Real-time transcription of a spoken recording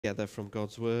Together from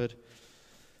God's word,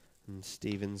 and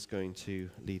Stephen's going to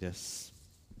lead us.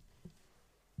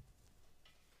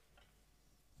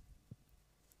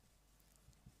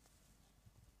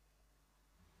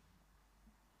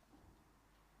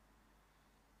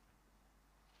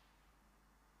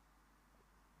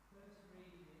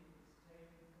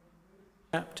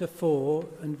 Chapter 4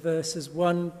 and verses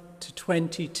 1 to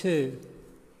 22.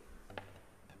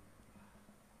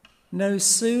 No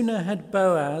sooner had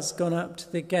Boaz gone up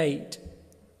to the gate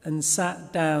and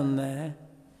sat down there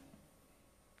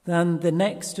than the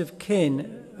next of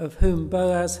kin of whom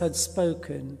Boaz had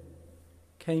spoken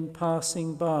came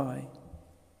passing by.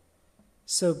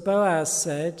 So Boaz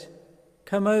said,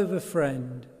 "Come over,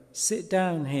 friend, sit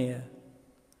down here."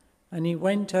 And he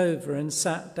went over and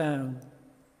sat down.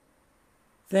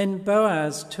 Then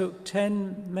Boaz took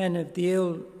 10 men of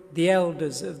the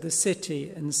elders of the city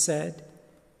and said,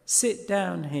 "Sit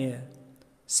down here."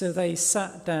 So they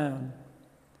sat down.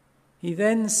 He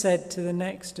then said to the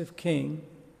next of kin,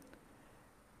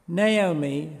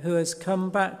 "Naomi, who has come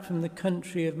back from the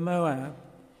country of Moab,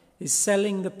 is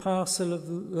selling the parcel of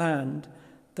land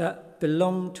that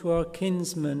belonged to our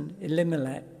kinsman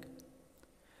Elimelech.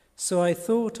 So I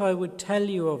thought I would tell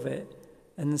you of it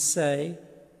and say,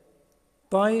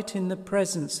 buy it in the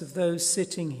presence of those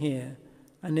sitting here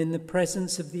and in the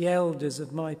presence of the elders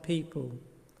of my people.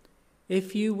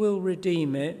 If you will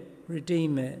redeem it,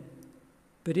 redeem it.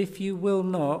 But if you will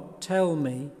not, tell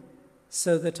me,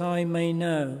 so that I may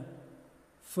know.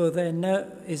 For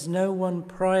there is no one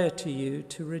prior to you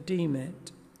to redeem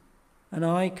it, and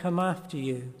I come after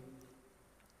you."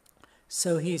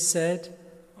 So he said,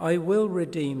 "I will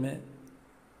redeem it."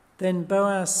 Then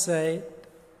Boaz said,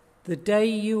 "The day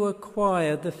you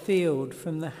acquire the field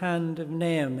from the hand of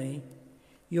Naomi,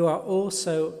 you are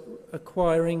also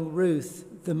acquiring Ruth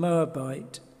the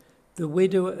Moabite, the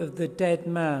widow of the dead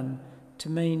man, to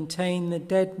maintain the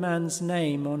dead man's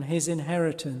name on his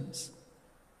inheritance."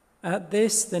 At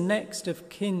this the next of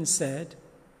kin said,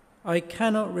 "I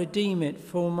cannot redeem it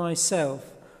for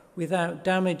myself without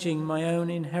damaging my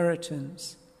own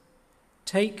inheritance.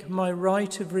 Take my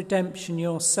right of redemption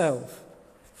yourself,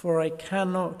 for I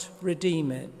cannot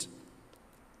redeem it."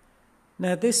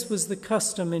 Now this was the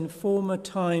custom in former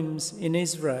times in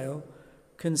Israel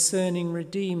concerning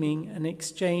redeeming and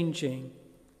exchanging.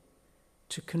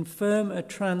 To confirm a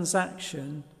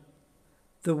transaction,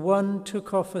 the one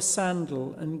took off a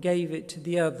sandal and gave it to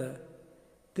the other.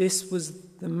 This was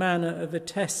the manner of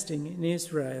attesting in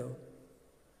Israel.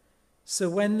 So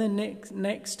when the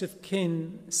next of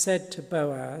kin said to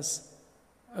Boaz,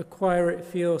 "Acquire it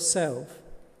for yourself,"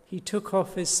 he took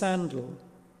off his sandal.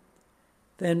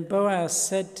 Then Boaz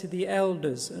said to the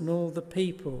elders and all the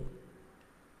people,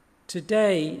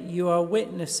 "Today you are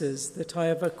witnesses that I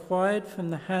have acquired from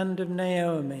the hand of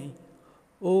Naomi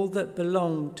all that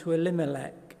belonged to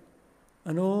Elimelech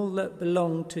and all that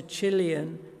belonged to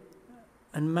Chilion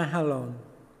and Mahalon.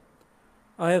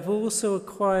 I have also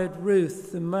acquired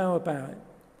Ruth the Moabite,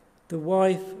 the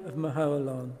wife of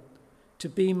Mahalon, to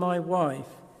be my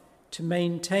wife, to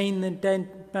maintain the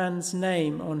dead man's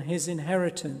name on his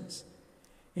inheritance,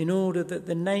 in order that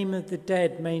the name of the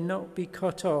dead may not be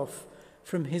cut off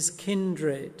from his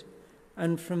kindred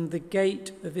and from the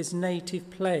gate of his native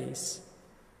place.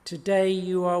 Today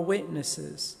you are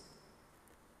witnesses."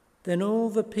 Then all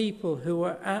the people who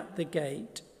were at the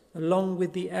gate, along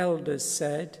with the elders,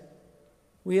 said,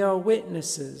 "We are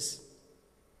witnesses.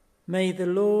 May the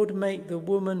Lord make the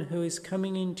woman who is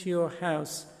coming into your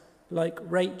house like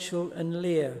Rachel and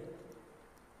Leah,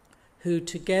 who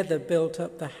together built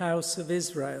up the house of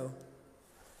Israel.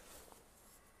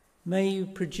 May you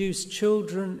produce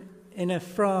children in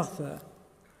Ephrathah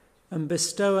and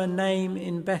bestow a name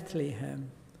in Bethlehem.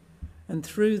 And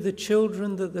through the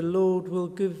children that the Lord will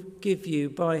give you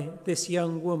by this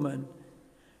young woman,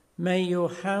 may your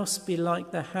house be like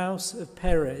the house of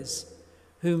Perez,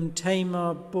 whom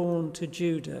Tamar bore to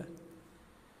Judah."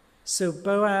 So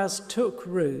Boaz took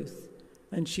Ruth,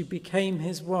 and she became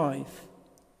his wife.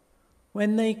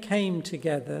 When they came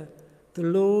together, the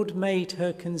Lord made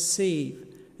her conceive,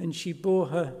 and she bore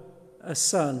her a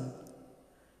son.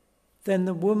 Then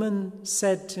the woman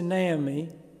said to Naomi,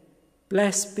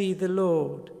 "Blessed be the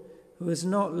Lord, who has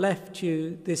not left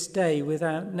you this day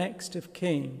without next of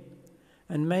kin,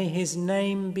 and may his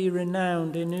name be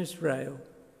renowned in Israel.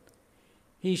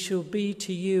 He shall be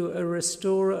to you a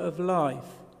restorer of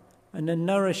life and a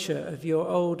nourisher of your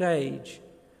old age,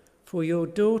 for your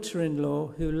daughter-in-law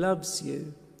who loves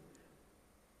you,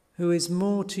 who is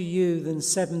more to you than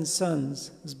 7 sons,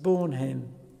 has borne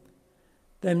him."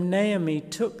 Then Naomi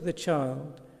took the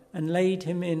child and laid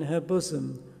him in her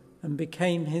bosom, and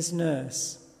became his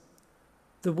nurse.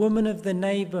 The woman of the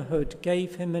neighborhood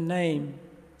gave him a name,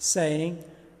 saying,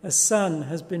 "A son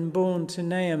has been born to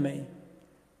Naomi."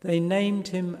 They named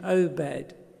him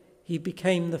Obed. He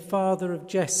became the father of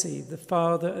Jesse, the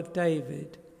father of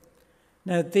David.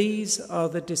 Now these are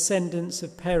the descendants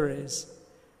of Perez.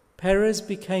 Perez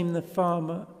became the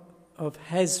father of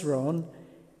Hezron,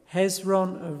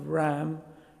 Hezron of Ram,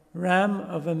 Ram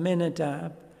of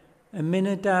Amminadab,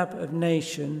 Amminadab of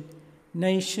Nahshon,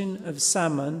 Nahshon of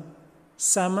Salmon,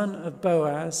 Salmon of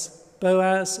Boaz,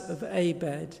 Boaz of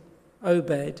Obed,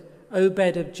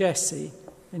 Obed of Jesse,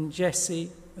 and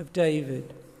Jesse of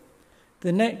David.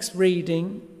 The next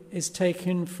reading is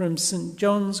taken from St.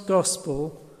 John's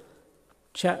Gospel,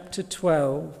 chapter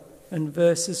 12, and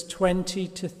verses 20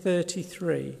 to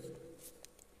 33.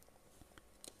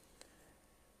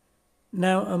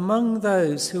 Now among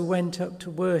those who went up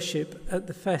to worship at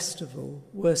the festival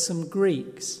were some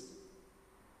Greeks.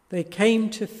 They came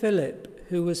to Philip,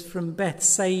 who was from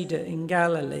Bethsaida in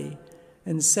Galilee,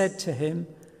 and said to him,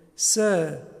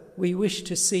 "Sir, we wish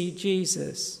to see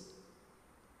Jesus."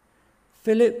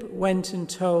 Philip went and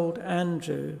told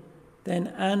Andrew. Then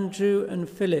Andrew and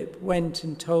Philip went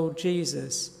and told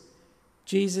Jesus.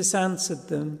 Jesus answered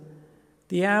them,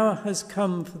 "The hour has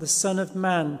come for the Son of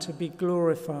Man to be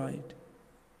glorified.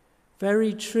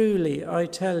 Very truly, I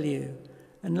tell you,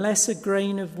 unless a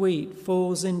grain of wheat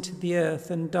falls into the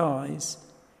earth and dies,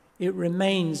 it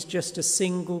remains just a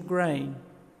single grain.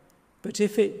 But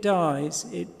if it dies,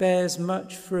 it bears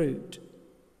much fruit.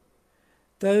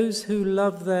 Those who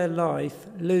love their life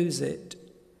lose it,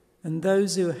 and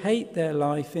those who hate their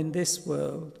life in this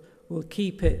world will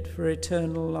keep it for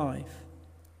eternal life.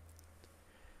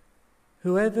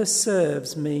 Whoever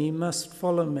serves me must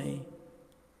follow me,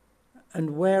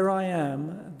 and where I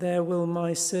am, there will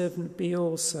my servant be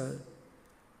also.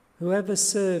 Whoever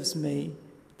serves me,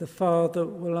 the Father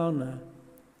will honor.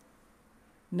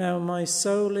 Now my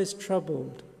soul is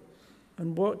troubled,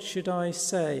 and what should I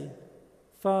say?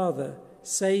 Father,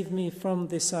 save me from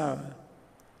this hour.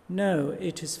 No,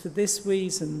 it is for this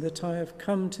reason that I have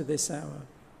come to this hour.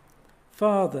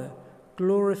 Father,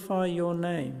 glorify your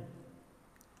name."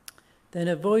 Then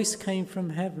a voice came from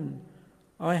heaven,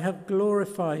 "I have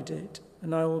glorified it,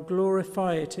 and I will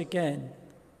glorify it again."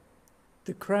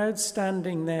 The crowd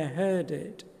standing there heard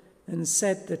it and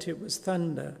said that it was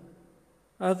thunder.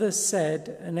 Others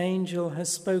said, "An angel has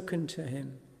spoken to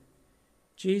him."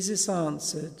 Jesus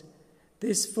answered,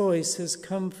 "This voice has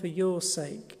come for your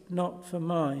sake, not for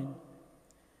mine.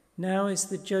 Now is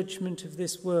the judgment of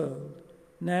this world.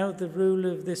 Now the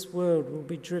ruler of this world will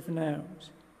be driven out.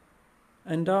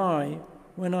 And I,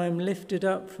 when I am lifted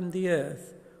up from the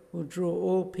earth, will draw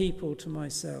all people to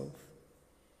myself."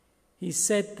 He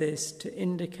said this to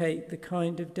indicate the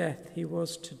kind of death he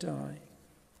was to die.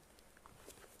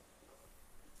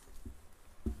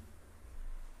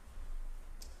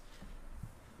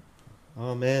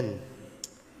 Amen.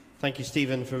 Thank you,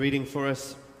 Stephen, for reading for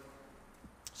us.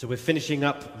 So we're finishing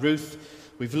up Ruth.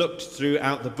 We've looked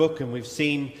throughout the book and we've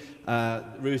seen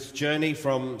Ruth's journey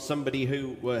from somebody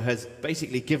who has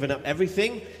basically given up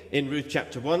everything in Ruth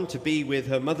chapter 1 to be with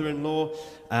her mother-in-law,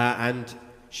 and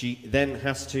she then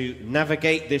has to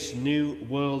navigate this new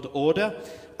world order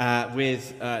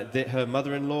with her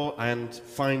mother-in-law and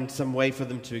find some way for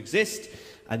them to exist.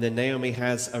 And then Naomi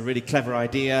has a really clever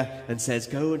idea and says,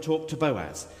 "Go and talk to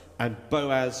Boaz." And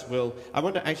Boaz will... I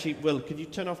wonder, actually, Will, could you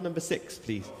turn off number 6,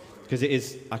 please? Because it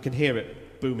is... I can hear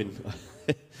it booming.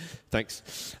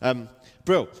 Thanks.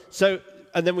 Brill. So,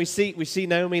 and then we see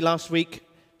Naomi last week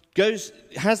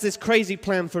has this crazy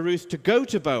plan for Ruth to go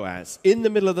to Boaz in the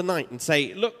middle of the night and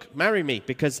say, "Look, marry me,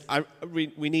 because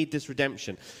we need this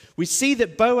redemption." We see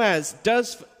that Boaz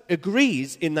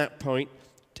agrees in that point,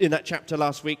 in that chapter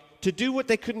last week, to do what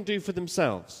they couldn't do for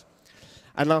themselves.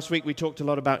 And last week we talked a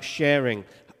lot about sharing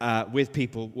with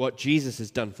people what Jesus has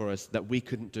done for us that we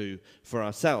couldn't do for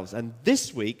ourselves. And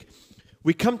this week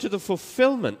we come to the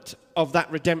fulfillment of that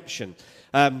redemption.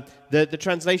 The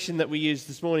translation that we used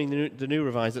this morning, the New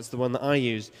Revised, that's the one that I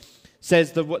used,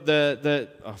 says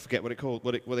I forget what they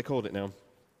called it now,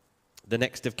 the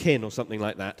next of kin or something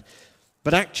like that.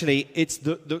 But actually, it's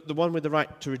the one with the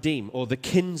right to redeem, or the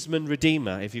kinsman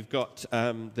redeemer. If you've got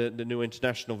the New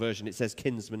International Version, it says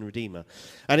kinsman redeemer.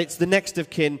 And it's the next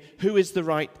of kin who has the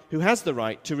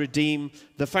right to redeem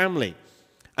the family.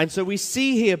 And so we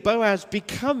see here Boaz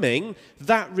becoming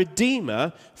that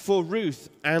redeemer for Ruth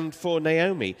and for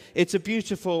Naomi. It's a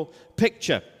beautiful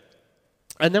picture.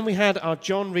 And then we had our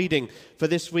John reading for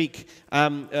this week.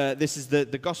 This is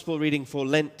the gospel reading for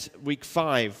Lent week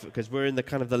 5, because we're in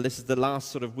this is the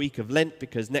last sort of week of Lent,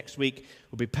 because next week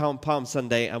will be Palm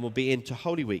Sunday and we'll be into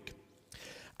Holy Week.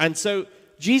 And so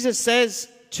Jesus says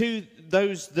to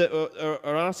those that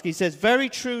are asking, he says, "Very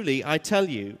truly, I tell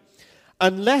you,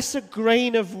 unless a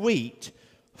grain of wheat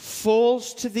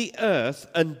falls to the earth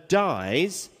and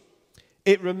dies,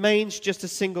 it remains just a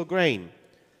single grain.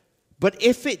 But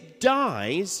if it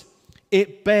dies,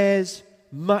 it bears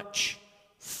much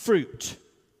fruit."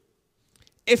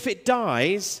 If it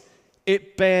dies,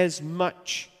 it bears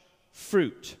much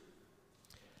fruit.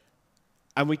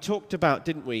 And we talked about,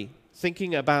 didn't we,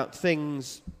 thinking about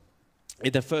things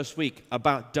in the first week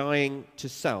about dying to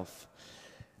self.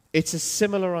 It's a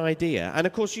similar idea. And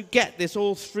of course, you get this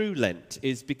all through Lent,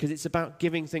 is because it's about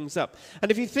giving things up. And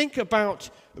if you think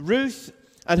about Ruth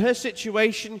and her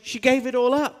situation, she gave it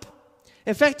all up.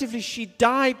 Effectively, she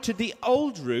died to the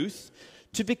old Ruth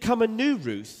to become a new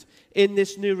Ruth in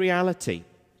this new reality.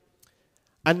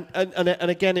 And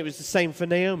again, it was the same for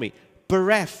Naomi.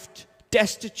 Bereft,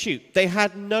 destitute. They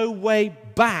had no way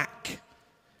back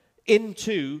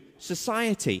into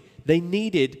society. They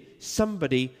needed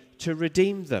somebody to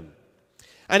redeem them.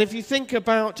 And if you think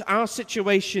about our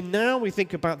situation now, we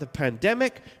think about the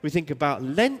pandemic, we think about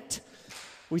Lent,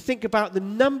 we think about the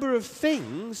number of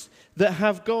things that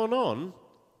have gone on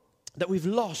that we've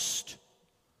lost,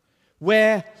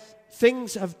 where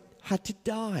things have had to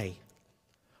die,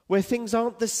 where things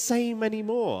aren't the same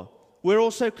anymore. We're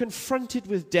also confronted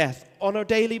with death on a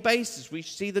daily basis. We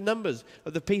see the numbers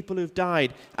of the people who've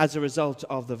died as a result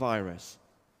of the virus.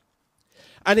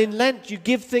 And in Lent, you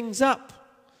give things up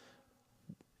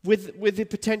with the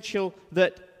potential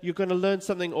that you're going to learn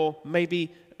something, or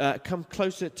maybe come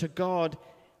closer to God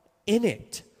in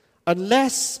it.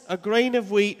 Unless a grain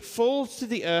of wheat falls to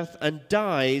the earth and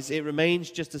dies, it remains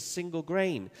just a single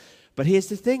grain. But here's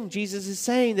the thing, Jesus is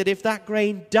saying that if that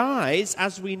grain dies,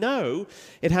 as we know,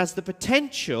 it has the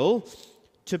potential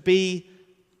to be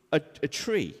a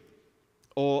tree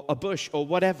or a bush or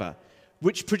whatever,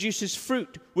 which produces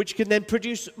fruit, which can then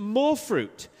produce more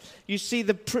fruit. You see,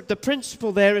 the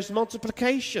principle there is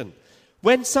multiplication.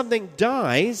 When something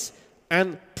dies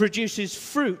and produces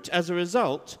fruit as a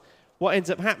result, what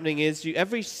ends up happening is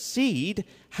every seed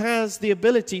has the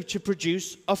ability to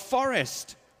produce a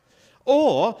forest.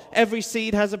 Or every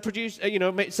seed has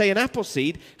say an apple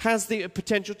seed has the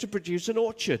potential to produce an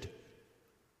orchard.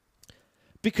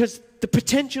 Because the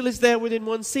potential is there within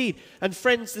one seed. And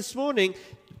friends, this morning,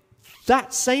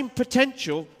 that same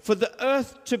potential for the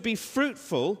earth to be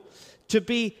fruitful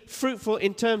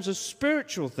in terms of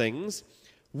spiritual things,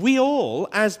 we all,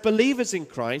 as believers in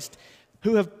Christ,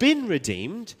 who have been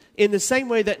redeemed, in the same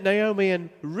way that Naomi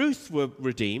and Ruth were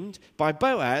redeemed by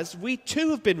Boaz, we too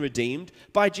have been redeemed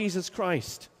by Jesus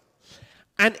Christ.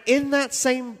 And in that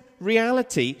same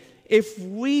reality, if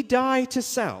we die to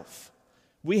self,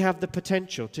 we have the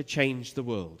potential to change the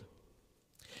world.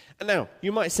 And now,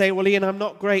 you might say, well, Ian, I'm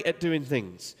not great at doing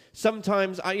things.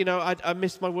 Sometimes, I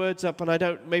miss my words up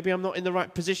and maybe I'm not in the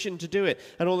right position to do it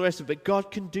and all the rest of it. But God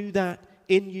can do that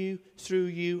in you, through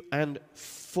you, and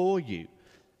for you.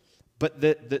 But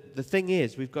the thing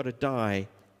is, we've got to die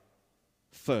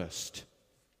first.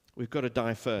 We've got to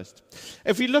die first.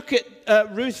 If you look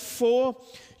at Ruth 4,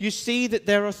 you see that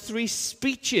there are 3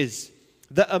 speeches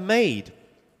that are made.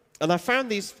 And I found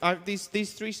these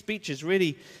 3 speeches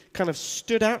really kind of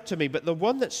stood out to me. But the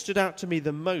one that stood out to me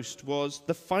the most was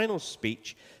the final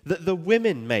speech that the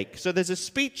women make. So there's a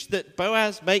speech that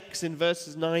Boaz makes in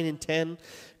verses 9 and 10.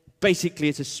 Basically,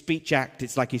 it's a speech act.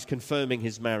 It's like he's confirming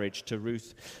his marriage to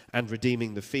Ruth and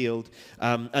redeeming the field.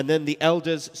 And then the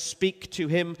elders speak to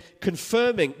him,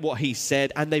 confirming what he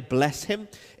said, and they bless him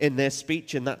in their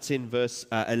speech, and that's in verse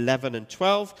 11 and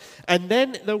 12. And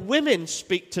then the women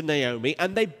speak to Naomi,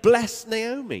 and they bless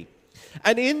Naomi.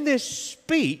 And in this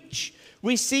speech,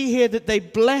 we see here that they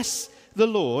bless the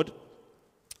Lord,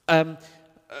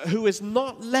 who has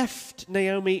not left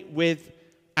Naomi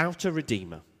without a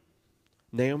redeemer.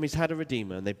 Naomi's had a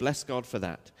redeemer, and they bless God for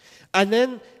that. And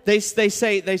then they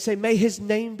say, may his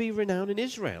name be renowned in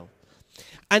Israel.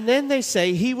 And then they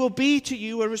say, he will be to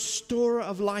you a restorer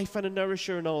of life and a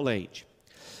nourisher in old age.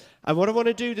 And what I want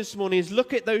to do this morning is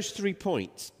look at those 3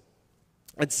 points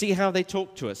and see how they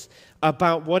talk to us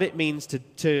about what it means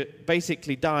to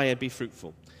basically die and be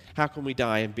fruitful. How can we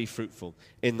die and be fruitful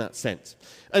in that sense?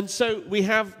 And so we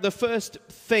have the first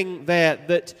thing there,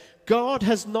 that God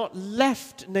has not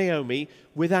left Naomi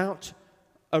without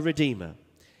a redeemer.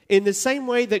 In the same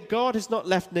way that God has not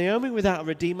left Naomi without a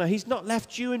redeemer, he's not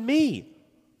left you and me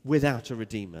without a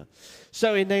redeemer.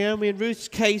 So in Naomi and Ruth's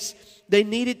case,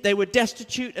 they were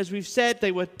destitute, as we've said.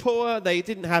 They were poor. They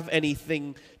didn't have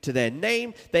anything to their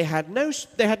name. They had no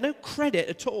credit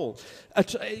at all,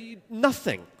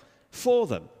 nothing for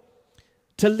them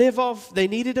to live off. They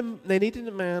needed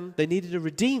a man. They needed a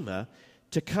redeemer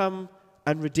to come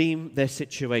and redeem their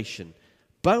situation.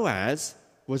 Boaz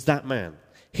was that man.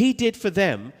 He did for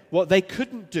them what they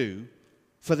couldn't do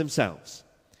for themselves,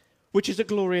 which is a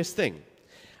glorious thing.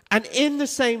 And in the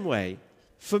same way,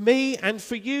 for me and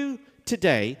for you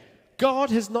today, God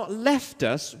has not left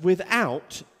us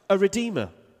without a redeemer.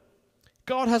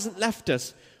 God hasn't left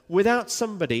us without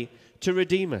somebody to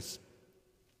redeem us.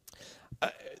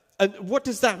 And what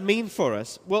does that mean for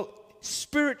us? Well,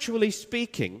 spiritually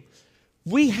speaking,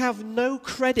 we have no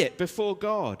credit before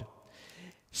God.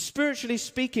 Spiritually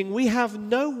speaking, we have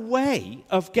no way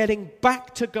of getting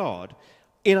back to God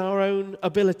in our own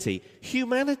ability.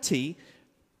 Humanity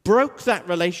broke that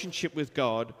relationship with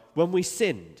God when we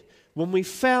sinned, when we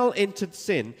fell into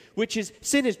sin,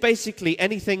 sin is basically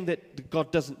anything that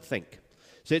God doesn't think.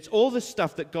 So it's all the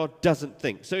stuff that God doesn't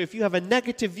think. So if you have a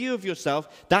negative view of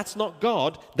yourself, that's not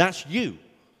God, that's you.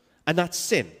 And that's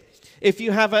sin. If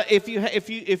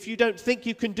you don't think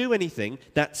you can do anything,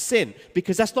 that's sin,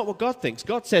 because that's not what God thinks.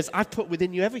 God says, I've put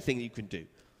within you everything you can do.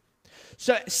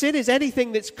 So sin is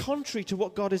anything that's contrary to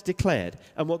what God has declared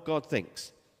and what God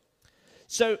thinks.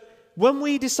 So when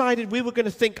we decided we were going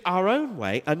to think our own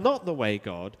way and not the way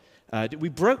God, we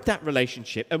broke that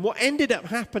relationship. And what ended up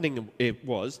happening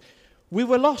was we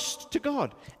were lost to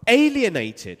God,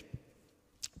 alienated.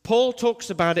 Paul talks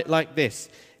about it like this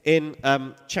in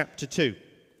chapter 2.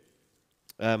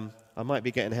 I might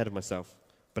be getting ahead of myself,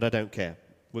 but I don't care.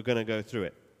 We're going to go through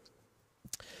it.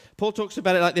 Paul talks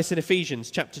about it like this in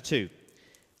Ephesians chapter 2.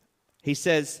 He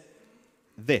says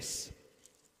this.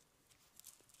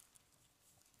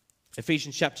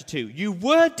 Ephesians chapter 2. You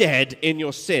were dead in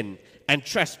your sin and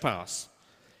trespass,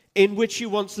 in which you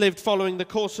once lived, following the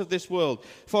course of this world,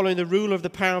 following the rule of the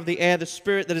power of the air, the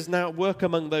spirit that is now at work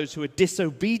among those who are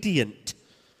disobedient.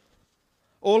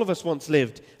 All of us once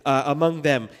lived among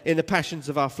them in the passions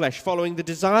of our flesh, following the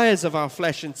desires of our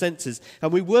flesh and senses,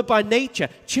 and we were by nature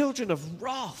children of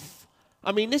wrath.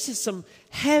 I mean, this is some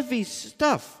heavy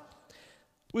stuff.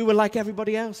 We were like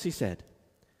everybody else, he said.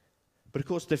 But of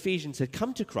course, the Ephesians had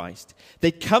come to Christ.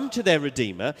 They'd come to their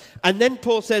Redeemer. And then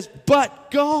Paul says,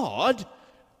 but God,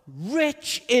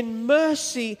 rich in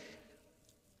mercy,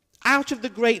 out of the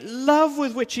great love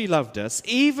with which he loved us,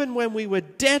 even when we were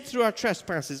dead through our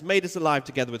trespasses, made us alive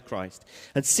together with Christ,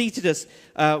 and seated us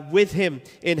with him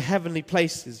in heavenly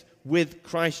places with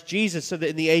Christ Jesus, so that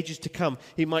in the ages to come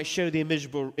he might show the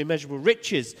immeasurable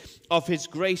riches of his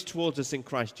grace towards us in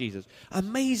Christ Jesus.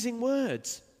 Amazing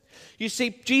words. You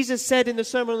see, Jesus said in the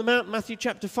Sermon on the Mount, Matthew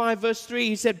chapter 5, verse 3,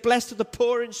 he said, blessed are the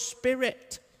poor in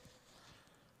spirit,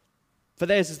 for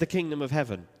theirs is the kingdom of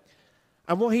heaven.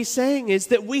 And what he's saying is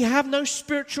that we have no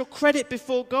spiritual credit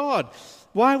before God.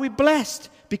 Why are we blessed?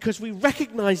 Because we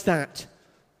recognize that.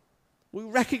 We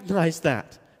recognize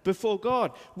that before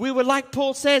God. We were, like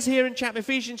Paul says here in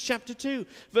Ephesians chapter 2,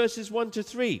 verses 1 to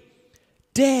 3,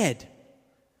 dead.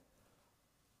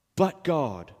 But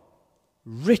God,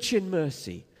 rich in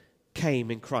mercy,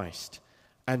 came in Christ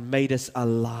and made us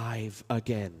alive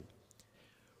again.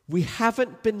 We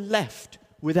haven't been left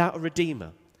without a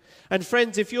Redeemer. And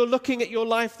friends, if you're looking at your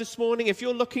life this morning, if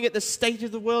you're looking at the state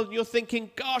of the world and you're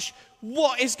thinking, gosh,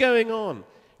 what is going on?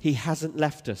 He hasn't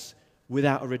left us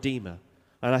without a Redeemer.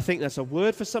 And I think that's a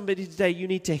word for somebody today. You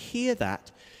need to hear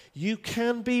that. You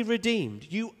can be redeemed.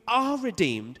 You are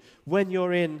redeemed when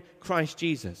you're in Christ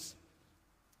Jesus.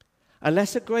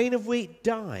 Unless a grain of wheat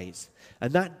dies,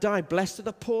 and that died, blessed are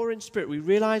the poor in spirit, we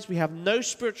realize we have no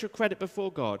spiritual credit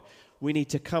before God. We need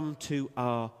to come to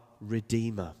our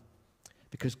Redeemer,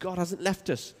 because God hasn't left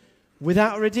us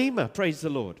without a Redeemer. Praise the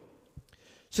Lord.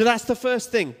 So that's the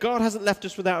first thing. God hasn't left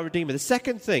us without a Redeemer. The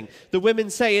second thing the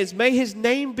women say is, may his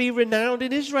name be renowned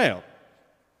in Israel.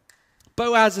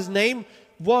 Boaz's name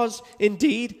was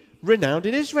indeed renowned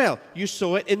in Israel. You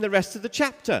saw it in the rest of the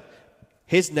chapter.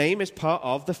 His name is part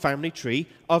of the family tree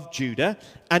of Judah,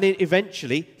 and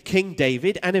eventually King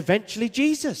David, and eventually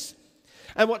Jesus.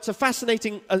 And what's a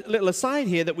fascinating little aside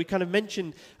here that we kind of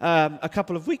mentioned a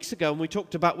couple of weeks ago when we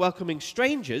talked about welcoming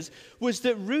strangers, was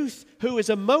that Ruth, who is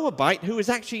a Moabite, who is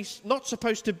actually not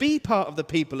supposed to be part of the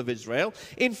people of Israel,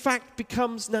 in fact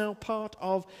becomes now part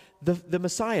of the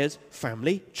Messiah's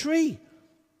family tree.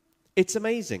 It's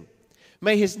amazing.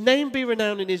 May his name be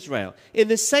renowned in Israel. In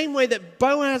the same way that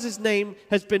Boaz's name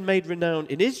has been made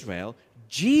renowned in Israel,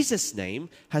 Jesus' name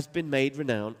has been made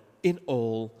renowned in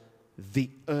all the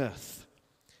earth.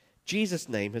 Jesus'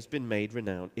 name has been made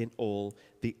renowned in all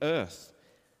the earth.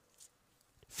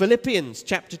 Philippians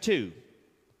chapter 2.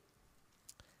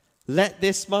 Let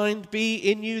this mind be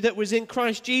in you that was in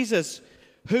Christ Jesus,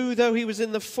 who, though he was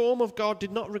in the form of God,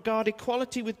 did not regard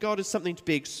equality with God as something to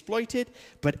be exploited,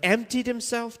 but emptied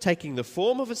himself, taking the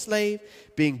form of a slave,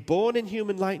 being born in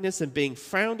human likeness and being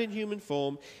found in human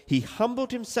form. He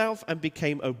humbled himself and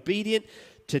became obedient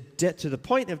to the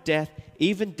point of death,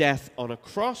 even death on a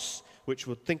cross, which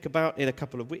we'll think about in a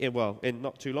couple of weeks, well, in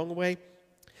not too long away.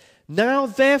 Now,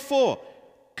 therefore,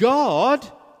 God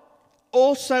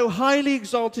also highly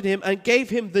exalted him and gave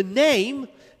him the name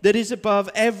that is above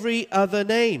every other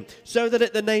name, so that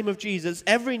at the name of Jesus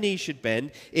every knee should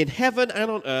bend in heaven and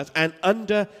on earth and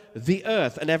under the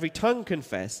earth, and every tongue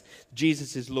confess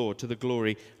Jesus is Lord, to the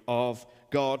glory of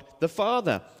God the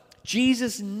Father.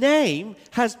 Jesus' name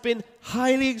has been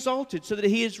highly exalted so that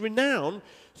he is renowned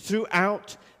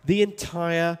throughout the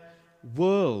entire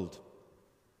world.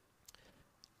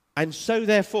 And so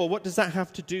therefore, what does that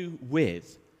have to do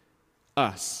with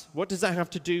us? What does that have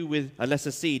to do with, unless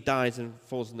a seed dies and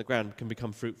falls in the ground, can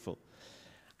become fruitful?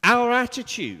 Our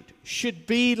attitude should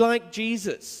be like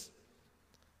Jesus.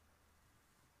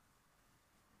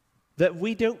 That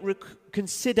we don't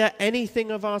consider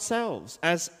anything of ourselves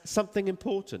as something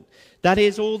important. That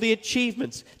is, all the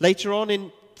achievements. Later on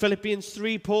in Philippians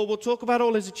 3, Paul will talk about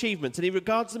all his achievements, and he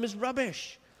regards them as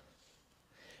rubbish.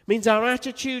 It means our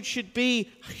attitude should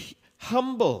be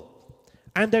humble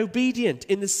and obedient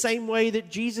in the same way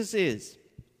that Jesus is.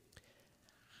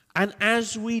 And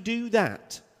as we do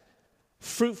that,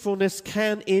 fruitfulness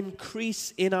can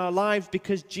increase in our lives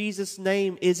because Jesus'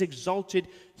 name is exalted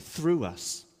through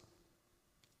us.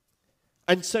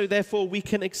 And so therefore we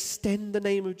can extend the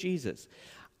name of Jesus.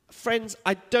 Friends,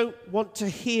 I don't want to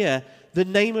hear the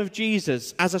name of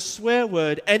Jesus as a swear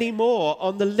word anymore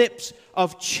on the lips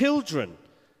of children,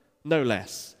 no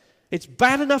less. It's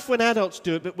bad enough when adults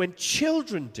do it, but when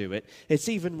children do it, it's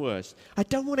even worse. I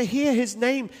don't want to hear his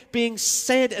name being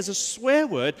said as a swear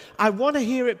word. I want to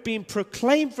hear it being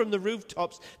proclaimed from the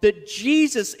rooftops that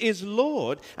Jesus is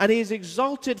Lord and he is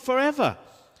exalted forever.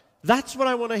 That's what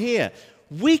I want to hear.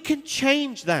 We can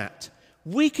change that.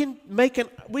 We can make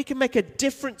a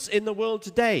difference in the world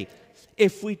today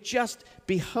if we just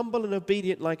be humble and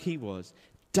obedient like he was,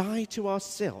 die to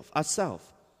ourselves,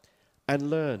 and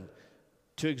learn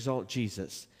to exalt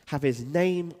Jesus, have his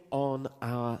name on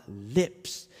our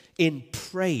lips in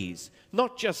praise,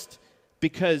 not just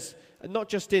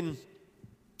in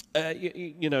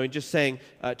just saying,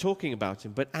 talking about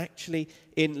him, but actually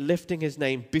in lifting his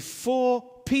name before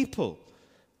people.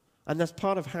 And that's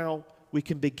part of how we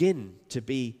can begin to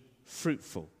be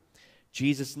fruitful.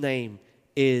 Jesus' name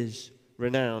is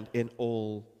renowned in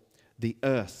all the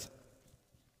earth.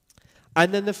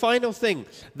 And then the final thing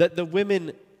that the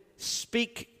women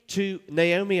speak to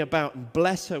Naomi about and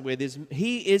bless her with is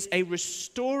he is a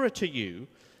restorer to you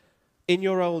in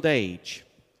your old age.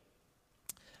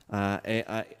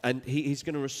 And he's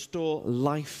going to restore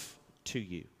life to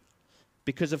you.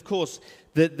 Because, of course,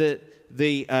 the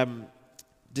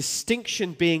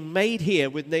distinction being made here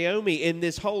with Naomi in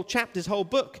this whole chapter, this whole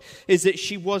book, is that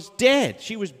she was dead.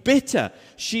 She was bitter.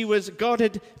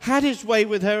 God had his way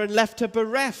with her and left her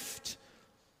bereft.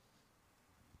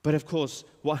 But of course,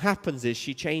 what happens is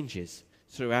she changes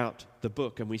throughout the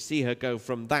book, and we see her go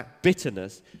from that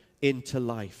bitterness into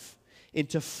life,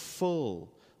 into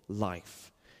full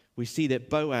life. We see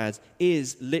that Boaz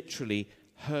is literally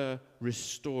her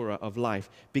restorer of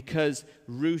life, because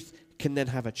Ruth can then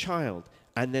have a child,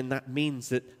 and then that means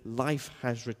that life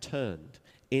has returned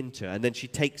into her. And then she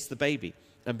takes the baby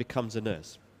and becomes a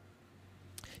nurse.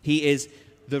 He is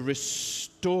the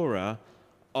restorer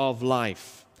of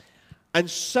life. And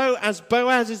so as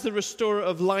Boaz is the restorer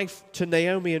of life to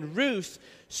Naomi and Ruth,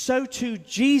 so too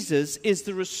Jesus is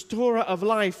the restorer of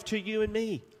life to you and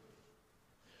me.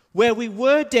 Where we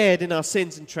were dead in our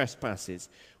sins and trespasses,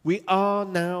 we are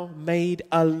now made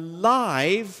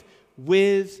alive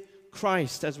with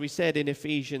Christ, as we said in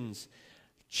Ephesians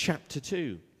chapter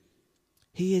 2.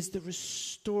 He is the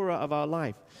restorer of our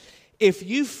life. If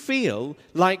you feel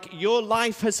like your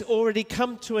life has already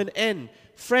come to an end,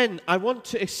 friend, I want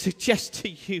to suggest to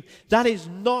you that is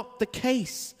not the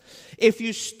case. If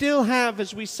you still have,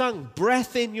 as we sung,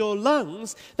 breath in your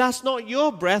lungs, that's not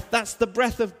your breath, that's the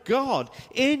breath of God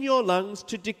in your lungs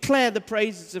to declare the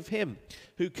praises of him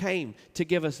who came to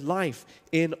give us life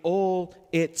in all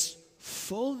its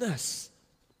fullness.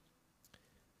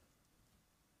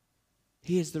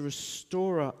 He is the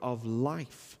restorer of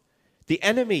life. The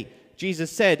enemy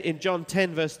Jesus said in John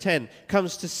 10, verse 10,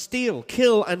 comes to steal,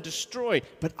 kill, and destroy.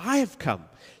 But I have come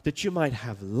that you might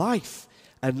have life,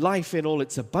 and life in all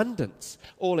its abundance,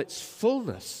 all its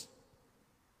fullness.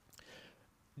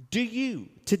 Do you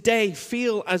today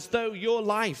feel as though your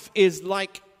life is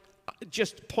like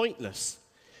just pointless?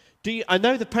 I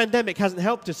know the pandemic hasn't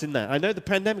helped us in that. I know the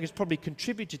pandemic has probably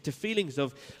contributed to feelings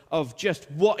of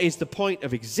just what is the point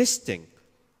of existing.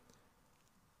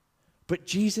 But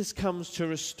Jesus comes to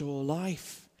restore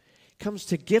life, comes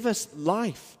to give us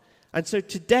life. And so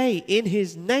today, in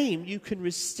his name, you can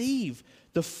receive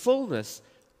the fullness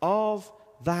of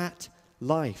that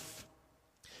life.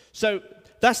 So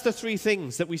that's the three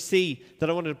things that we see that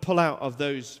I wanted to pull out of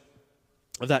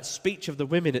that speech of the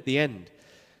women at the end.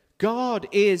 God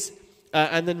is,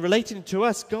 and then relating to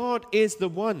us, God is the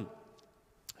one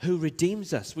who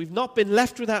redeems us. We've not been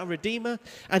left without a redeemer,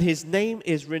 and his name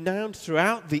is renowned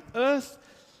throughout the earth,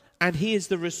 and he is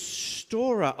the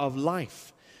restorer of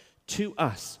life to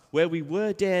us. Where we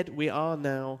were dead, we are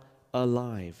now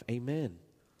alive. Amen.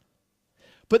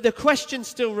 But the question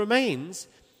still remains,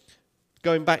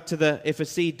 going back to if a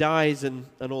seed dies and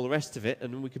all the rest of it,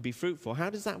 and we could be fruitful, how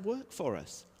does that work for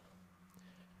us?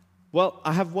 Well,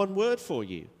 I have one word for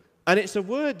you, and it's a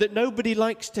word that nobody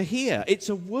likes to hear. It's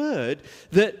a word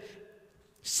that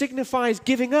signifies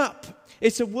giving up.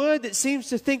 It's a word that seems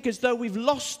to think as though we've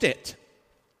lost it,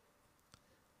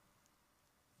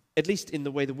 at least in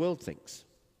the way the world thinks.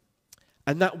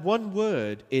 And that one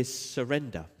word is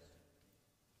surrender.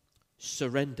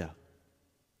 Surrender.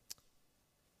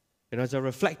 And as I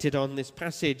reflected on this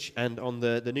passage and on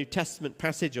the New Testament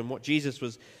passage and what Jesus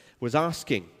was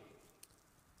asking,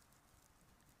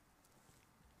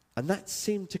 and that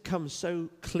seemed to come so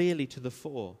clearly to the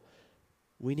fore.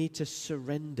 We need to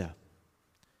surrender.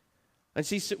 And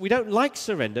see, we don't like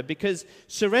surrender because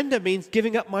surrender means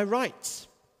giving up my rights.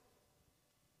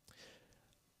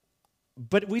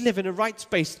 But we live in a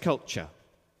rights-based culture.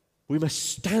 We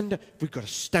must stand up. We've got to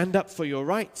stand up for your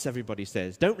rights, everybody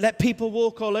says. Don't let people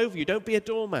walk all over you. Don't be a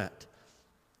doormat.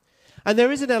 And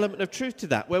there is an element of truth to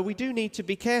that, where we do need to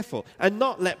be careful and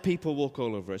not let people walk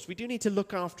all over us. We do need to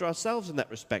look after ourselves in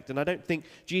that respect. And I don't think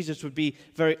Jesus would be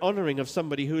very honoring of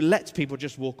somebody who lets people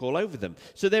just walk all over them.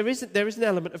 So there is an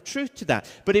element of truth to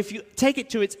that. But if you take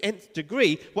it to its nth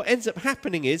degree, what ends up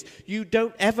happening is you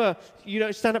don't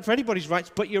stand up for anybody's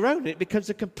rights but your own. It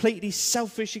becomes a completely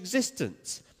selfish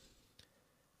existence.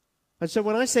 And so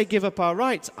when I say give up our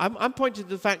rights, I'm pointing to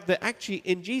the fact that actually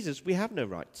in Jesus we have no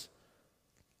rights.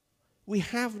 We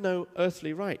have no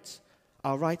earthly rights.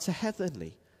 Our rights are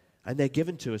heavenly, and they're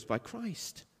given to us by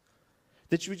Christ.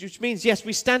 Which means, yes,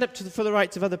 we stand up for the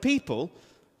rights of other people,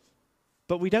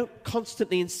 but we don't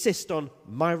constantly insist on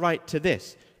my right to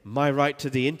this, my right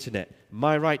to the internet,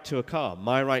 my right to a car,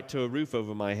 my right to a roof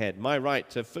over my head, my right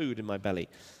to food in my belly,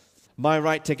 my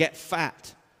right to get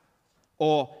fat,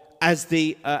 or as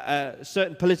the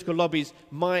certain political lobbies,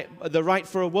 the right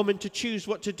for a woman to choose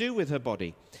what to do with her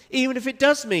body, even if it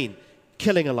does mean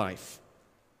killing a life.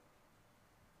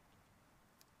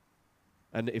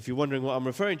 And if you're wondering what I'm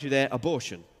referring to there,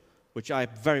 abortion, which I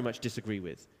very much disagree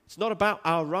with. It's not about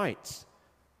our rights.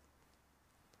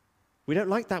 We don't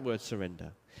like that word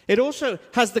surrender. It also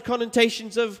has the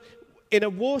connotations of, in a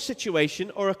war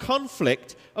situation or a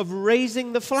conflict, of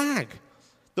raising the flag,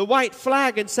 the white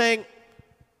flag, and saying,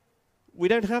 we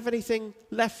don't have anything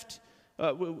left.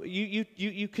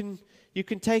 You can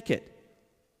take it.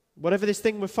 Whatever this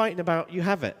thing we're fighting about, you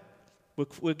have it.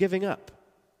 We're giving up.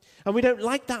 And we don't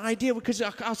like that idea because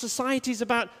our society is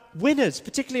about winners,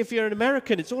 particularly if you're an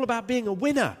American. It's all about being a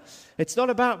winner. It's not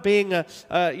about being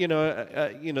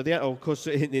of course,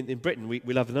 in Britain, we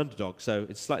love an underdog, so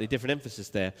it's a slightly different emphasis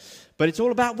there. But it's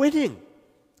all about winning.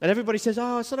 And everybody says,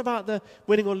 it's not about the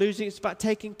winning or losing, it's about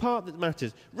taking part that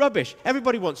matters. Rubbish.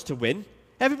 Everybody wants to win.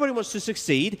 Everybody wants to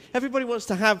succeed. Everybody wants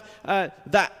to have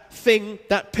that thing,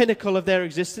 that pinnacle of their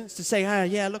existence, to say,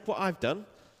 yeah, look what I've done.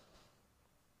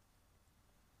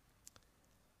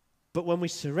 But when we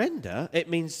surrender, it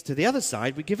means to the other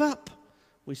side, we give up.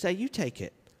 We say, you take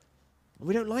it. And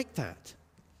we don't like that.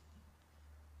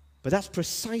 But that's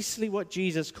precisely what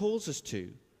Jesus calls us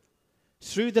to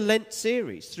through the Lent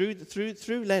series,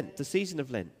 through Lent, the season of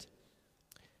Lent.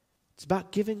 It's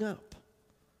about giving up.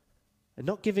 And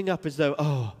not giving up as though,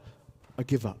 I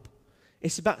give up.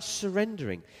 It's about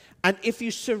surrendering. And if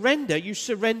you surrender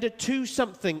to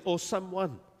something or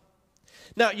someone.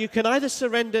 Now, you can either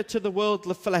surrender to the world,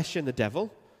 the flesh, and the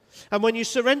devil. And when you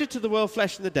surrender to the world,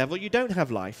 flesh, and the devil, you don't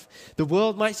have life. The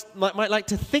world might like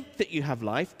to think that you have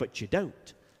life, but you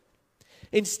don't.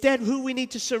 Instead, who we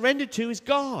need to surrender to is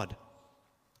God.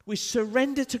 We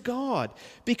surrender to God,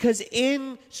 because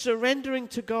in surrendering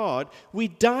to God, we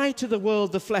die to the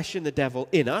world, the flesh, and the devil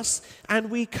in us, and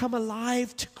we come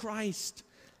alive to Christ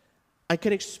and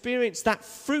can experience that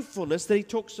fruitfulness that he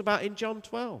talks about in John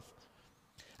 12.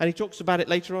 And he talks about it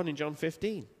later on in John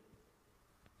 15.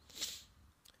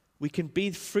 We can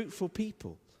be fruitful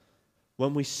people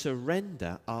when we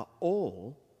surrender our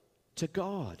all to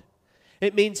God.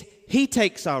 It means he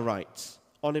takes our rights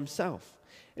on himself.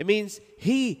 It means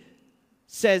he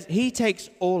says he takes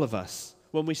all of us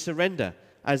when we surrender,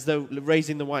 as though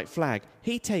raising the white flag.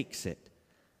 He takes it.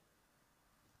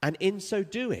 And in so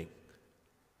doing,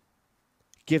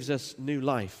 gives us new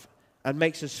life and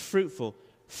makes us fruitful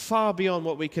far beyond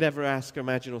what we could ever ask, or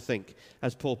imagine, or think,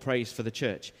 as Paul prays for the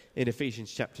church in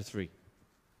Ephesians chapter 3.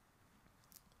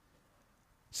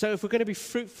 So if we're going to be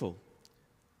fruitful,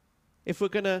 if we're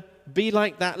going to be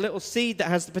like that little seed that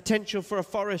has the potential for a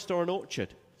forest or an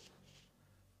orchard,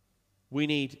 we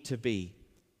need to be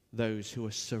those who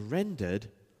are surrendered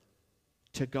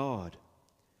to God.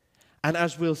 And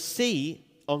as we'll see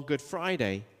on Good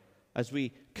Friday, as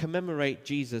we commemorate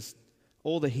Jesus,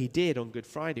 all that he did on Good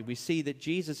Friday, we see that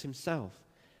Jesus himself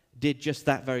did just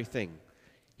that very thing.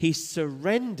 He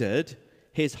surrendered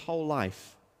his whole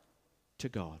life to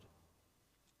God.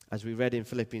 As we read in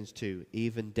Philippians 2,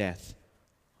 even death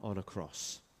on a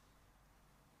cross.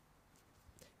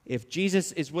 If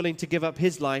Jesus is willing to give up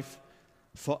his life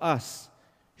for us,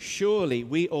 surely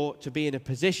we ought to be in a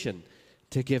position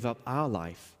to give up our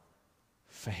life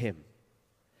for him.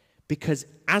 Because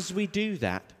as we do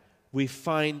that, we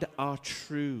find our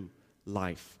true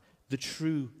life, the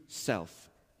true self,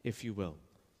 if you will,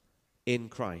 in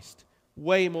Christ.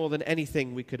 Way more than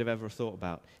anything we could have ever thought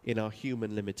about in our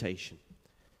human limitation.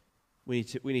 We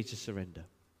need to surrender.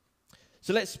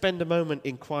 So let's spend a moment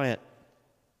in quiet,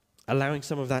 allowing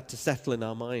some of that to settle in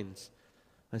our minds,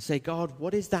 and say, God,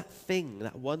 what is that thing,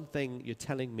 that one thing you're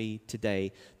telling me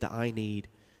today that I need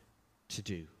to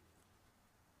do?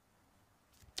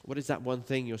 What is that one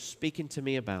thing you're speaking to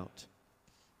me about?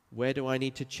 Where do I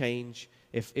need to change,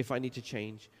 if I need to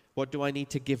change? What do I need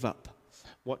to give up?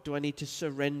 What do I need to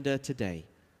surrender today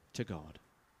to God?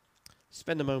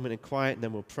 Spend a moment in quiet, and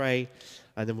then we'll pray,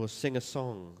 and then we'll sing a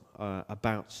song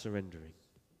about surrendering.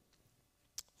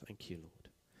 Thank you, Lord.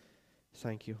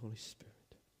 Thank you, Holy Spirit.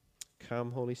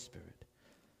 Come, Holy Spirit.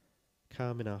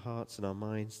 Come in our hearts and our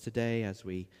minds today as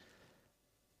we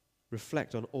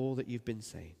reflect on all that you've been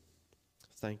saying.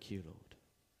 Thank you, Lord.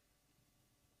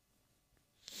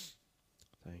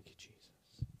 Thank you, Jesus.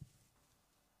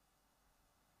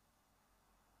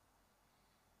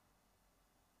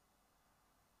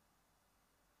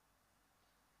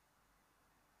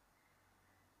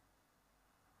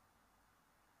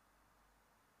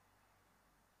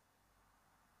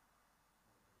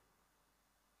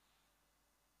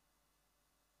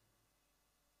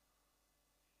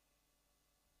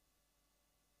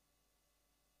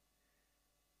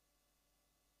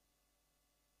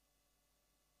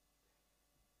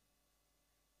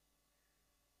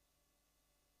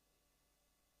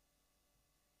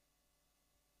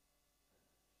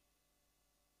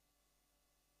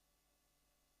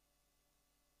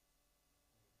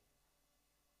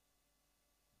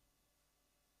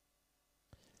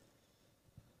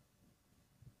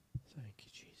 Thank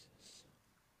you, Jesus.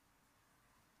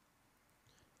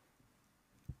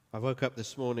 I woke up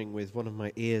this morning with one of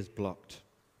my ears blocked.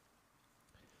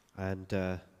 And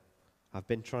I've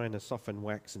been trying to soften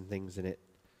wax and things in it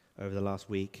over the last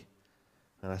week.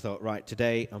 And I thought, right,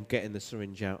 today I'm getting the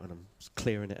syringe out and I'm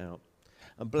clearing it out.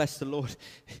 And bless the Lord,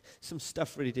 some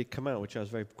stuff really did come out, which I was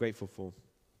very grateful for.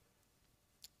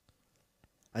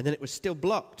 And then it was still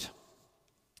blocked.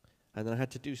 And then I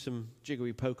had to do some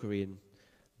jiggery-pokery and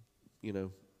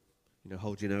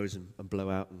hold your nose and blow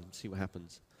out and see what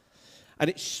happens. And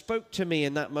it spoke to me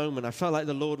in that moment. I felt like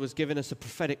the Lord was giving us a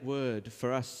prophetic word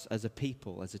for us as a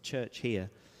people, as a church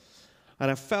here. And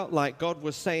I felt like God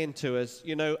was saying to us,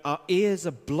 our ears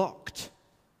are blocked.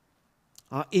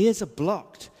 Our ears are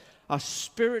blocked. Our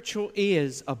spiritual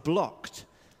ears are blocked.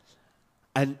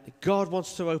 And God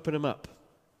wants to open them up.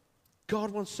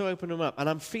 God wants to open them up. And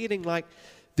I'm feeling like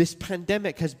this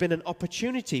pandemic has been an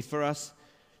opportunity for us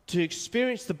to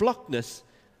experience the blockedness,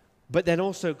 but then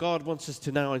also God wants us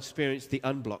to now experience the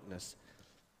unblockedness.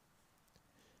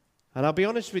 And I'll be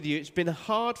honest with you, it's been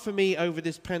hard for me over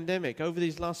this pandemic, over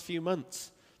these last few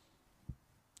months,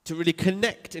 to really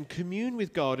connect and commune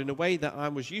with God in a way that I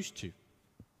was used to.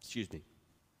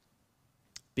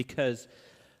 Because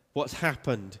what's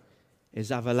happened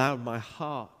is I've allowed my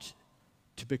heart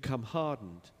to become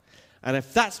hardened. And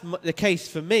if that's the case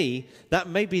for me, that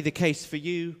may be the case for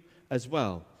you as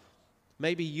well.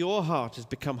 Maybe your heart has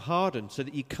become hardened so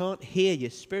that you can't hear.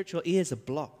 Your spiritual ears are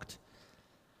blocked.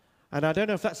 And I don't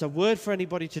know if that's a word for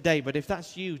anybody today, but if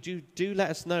that's you, do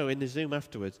let us know in the Zoom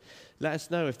afterwards. Let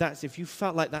us know if you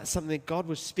felt like that's something that God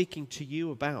was speaking to you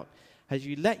about. Has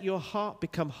you let your heart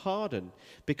become hardened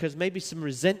because maybe some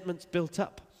resentment's built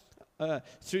up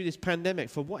through this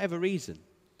pandemic for whatever reason?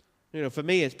 You know, for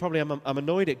me, it's probably I'm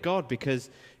annoyed at God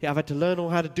because I've had to learn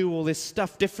how to do all this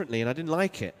stuff differently, and I didn't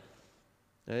like it.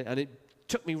 And it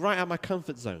took me right out of my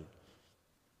comfort zone.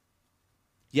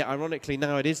 Yet, ironically,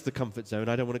 now it is the comfort zone.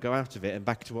 I don't want to go out of it and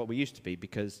back to what we used to be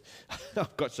because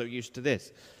I've got so used to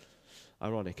this.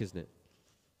 Ironic, isn't it?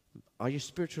 Are your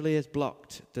spiritual ears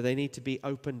blocked? Do they need to be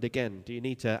opened again? Do you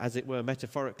need to, as it were,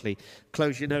 metaphorically,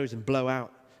 close your nose and blow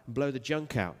the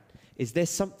junk out? Is there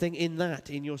something in that,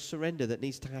 in your surrender, that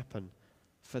needs to happen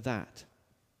for that?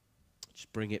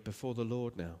 Just bring it before the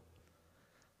Lord now.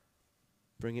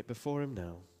 Bring it before him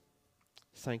now.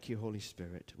 Thank you, Holy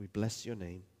Spirit. We bless your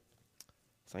name.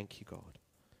 Thank you, God.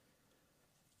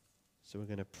 So we're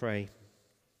going to pray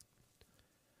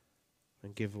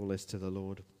and give all this to the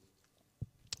Lord.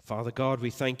 Father God, we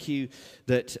thank you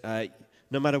that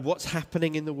no matter what's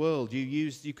happening in the world,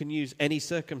 you can use any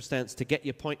circumstance to get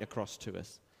your point across to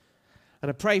us. And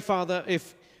I pray, Father,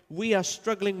 if we are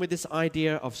struggling with this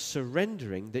idea of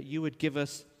surrendering, that you would give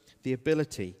us the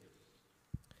ability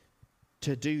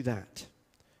to do that,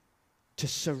 to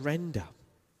surrender,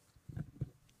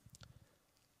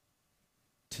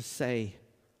 to say,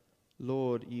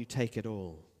 Lord, you take it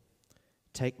all.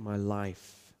 Take my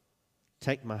life,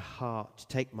 take my heart,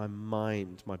 take my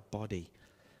mind, my body,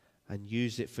 and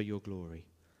use it for your glory.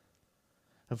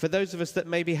 And for those of us that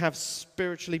maybe have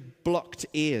spiritually blocked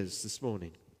ears this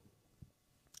morning,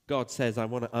 God says, I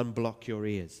want to unblock your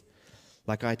ears,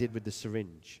 like I did with the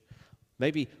syringe.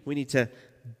 Maybe we need to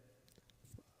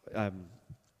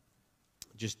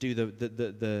just do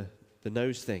the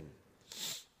nose thing,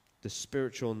 the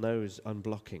spiritual nose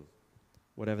unblocking,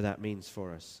 whatever that means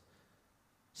for us.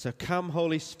 So come,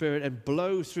 Holy Spirit, and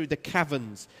blow through the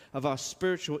caverns of our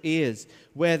spiritual ears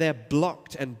where they're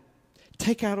blocked, and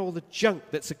take out all the junk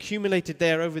that's accumulated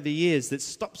there over the years that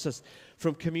stops us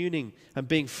from communing and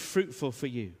being fruitful for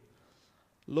you.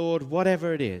 Lord,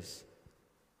 whatever it is,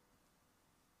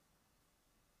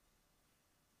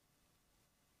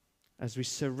 as we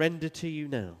surrender to you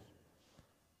now,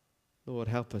 Lord,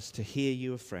 help us to hear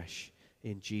you afresh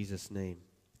in Jesus' name.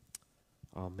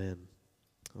 Amen.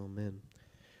 Amen.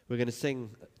 We're going to sing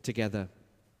together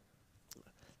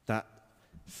that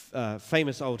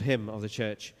famous old hymn of the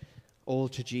church, All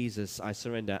to Jesus I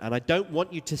Surrender. And I don't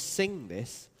want you to sing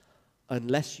this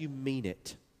unless you mean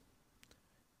it.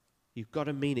 You've got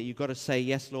to mean it. You've got to say,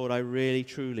 yes, Lord, I really,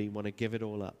 truly want to give it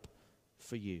all up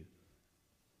for you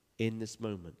in this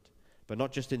moment. But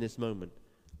not just in this moment,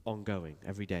 ongoing,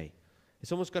 every day.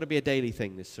 It's almost got to be a daily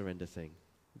thing, this surrender thing.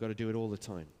 We've got to do it all the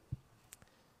time.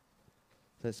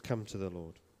 Let's come to the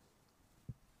Lord.